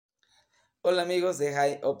Hola amigos de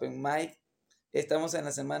Hive Open Mic, estamos en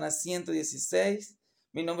la semana 116.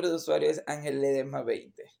 Mi nombre de usuario es Ángel Ledesma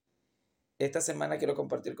 20. Esta semana quiero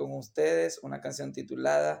compartir con ustedes una canción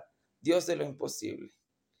titulada Dios de lo imposible.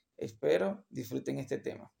 Espero disfruten este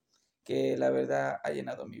tema, que la verdad ha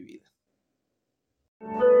llenado mi vida.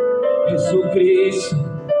 Jesucristo,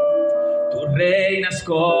 tú reinas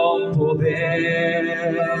con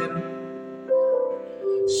poder,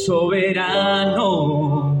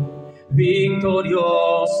 soberano,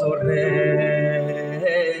 victorioso Rey.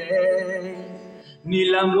 Ni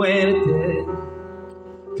la muerte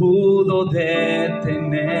pudo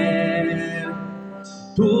detener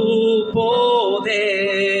tu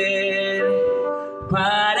poder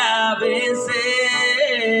para vencer.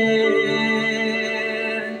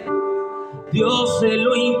 Dios de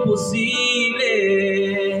lo imposible,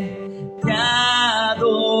 te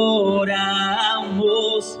adoramos,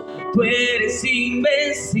 tú eres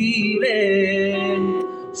invencible,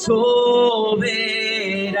 soberano,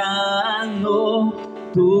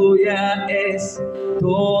 tuya es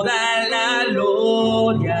toda la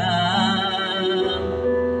gloria,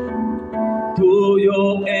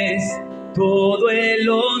 tuyo es todo el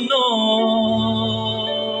honor.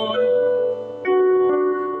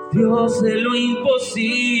 Dios de lo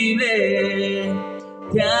imposible,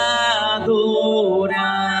 te adoramos,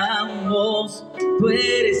 tú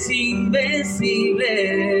eres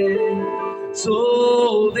invencible,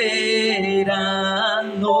 soberano,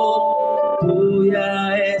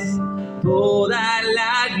 tuya es toda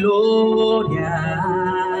la gloria,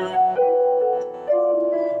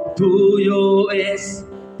 tuyo es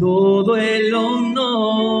todo el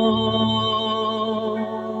honor.